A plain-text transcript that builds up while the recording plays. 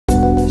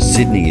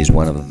Sydney is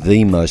one of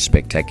the most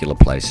spectacular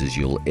places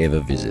you'll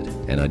ever visit,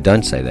 and I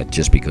don't say that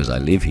just because I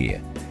live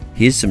here.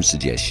 Here's some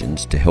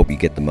suggestions to help you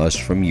get the most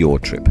from your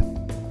trip.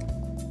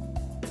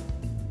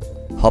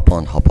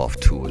 Hop-on, hop-off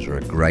tours are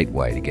a great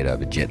way to get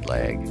over jet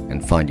lag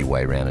and find your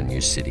way around a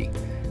new city.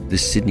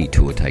 This Sydney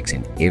tour takes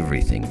in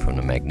everything from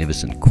the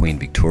magnificent Queen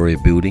Victoria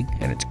building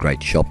and its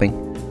great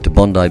shopping to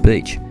Bondi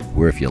Beach,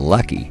 where if you're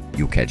lucky,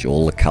 you'll catch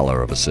all the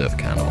colour of a surf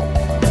carnival.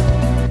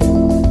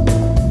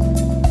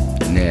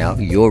 Now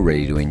you're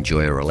ready to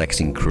enjoy a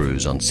relaxing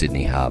cruise on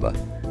Sydney Harbour.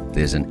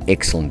 There's an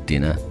excellent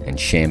dinner and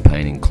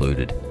champagne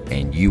included,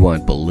 and you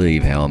won't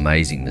believe how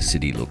amazing the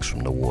city looks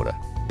from the water.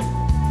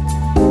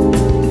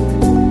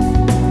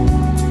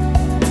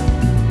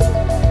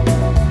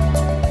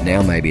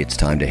 Now maybe it's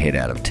time to head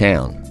out of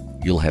town.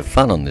 You'll have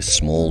fun on this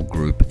small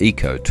group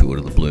eco tour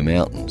to the Blue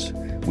Mountains,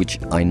 which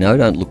I know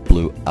don't look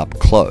blue up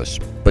close,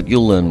 but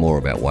you'll learn more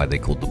about why they're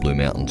called the Blue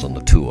Mountains on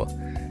the tour,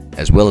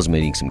 as well as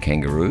meeting some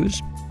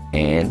kangaroos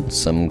and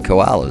some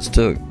koalas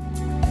too.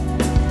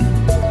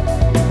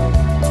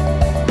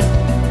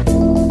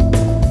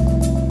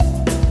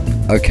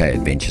 Okay,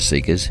 adventure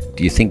seekers,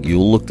 do you think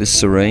you'll look this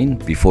serene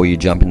before you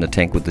jump in the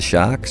tank with the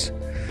sharks?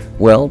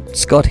 Well,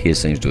 Scott here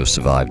seems to have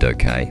survived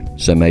okay,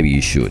 so maybe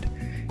you should.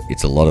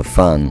 It's a lot of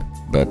fun,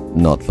 but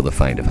not for the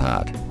faint of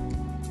heart.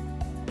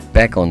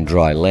 Back on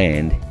dry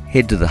land,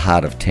 head to the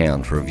heart of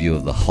town for a view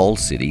of the whole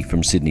city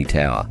from Sydney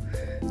Tower.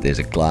 There's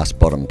a glass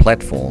bottom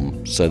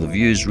platform, so the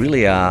views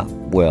really are,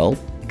 well,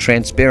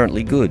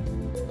 transparently good.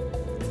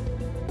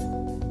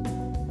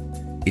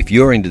 If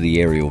you're into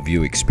the aerial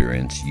view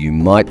experience, you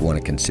might want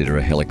to consider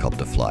a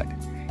helicopter flight.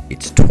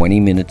 It's 20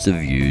 minutes of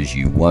views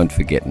you won't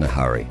forget in a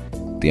hurry.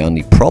 The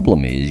only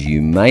problem is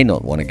you may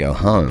not want to go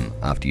home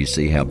after you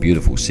see how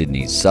beautiful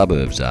Sydney's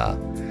suburbs are.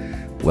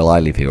 Well,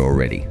 I live here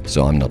already,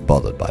 so I'm not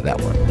bothered by that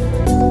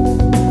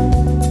one.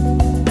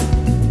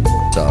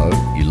 So,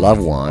 you love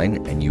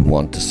wine and you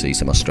want to see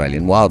some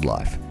Australian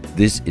wildlife.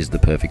 This is the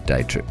perfect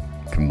day trip,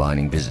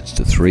 combining visits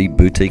to 3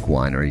 boutique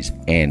wineries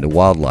and a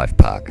wildlife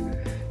park.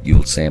 You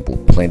will sample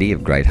plenty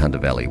of great Hunter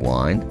Valley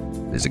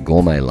wine, there's a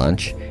gourmet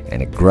lunch,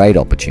 and a great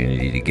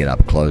opportunity to get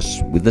up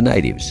close with the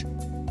natives.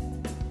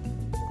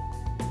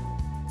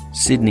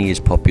 Sydney is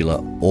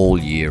popular all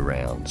year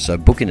round, so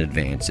book in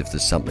advance if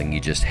there's something you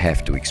just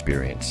have to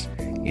experience.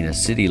 In a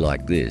city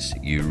like this,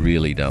 you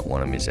really don't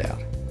want to miss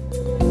out.